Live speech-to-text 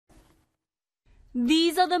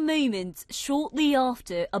These are the moments shortly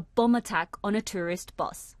after a bomb attack on a tourist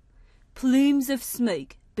bus. Plumes of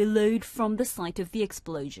smoke billowed from the site of the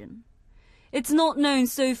explosion. It's not known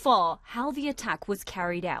so far how the attack was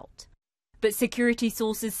carried out, but security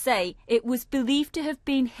sources say it was believed to have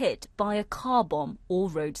been hit by a car bomb or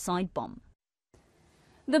roadside bomb.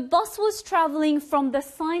 The bus was traveling from the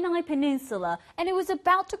Sinai peninsula and it was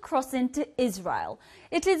about to cross into Israel.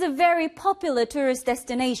 It is a very popular tourist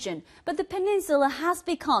destination, but the peninsula has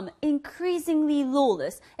become increasingly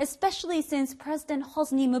lawless, especially since President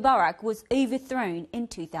Hosni Mubarak was overthrown in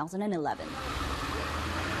 2011.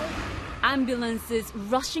 Ambulances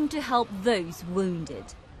rushing to help those wounded.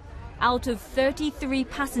 Out of 33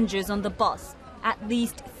 passengers on the bus, at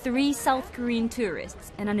least 3 South Korean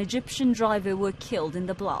tourists and an Egyptian driver were killed in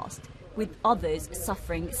the blast, with others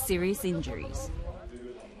suffering serious injuries.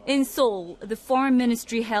 In Seoul, the Foreign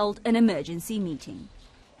Ministry held an emergency meeting.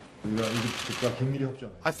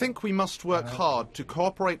 I think we must work hard to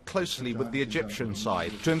cooperate closely with the Egyptian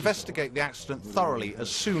side to investigate the accident thoroughly as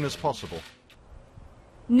soon as possible.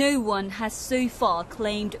 No one has so far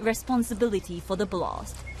claimed responsibility for the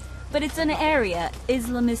blast. But it's an area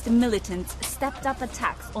Islamist militants stepped up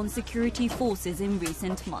attacks on security forces in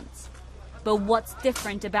recent months. But what's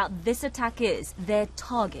different about this attack is their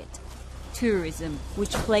target, tourism,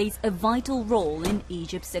 which plays a vital role in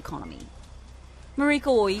Egypt's economy.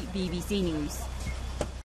 Mariko Oi, BBC News.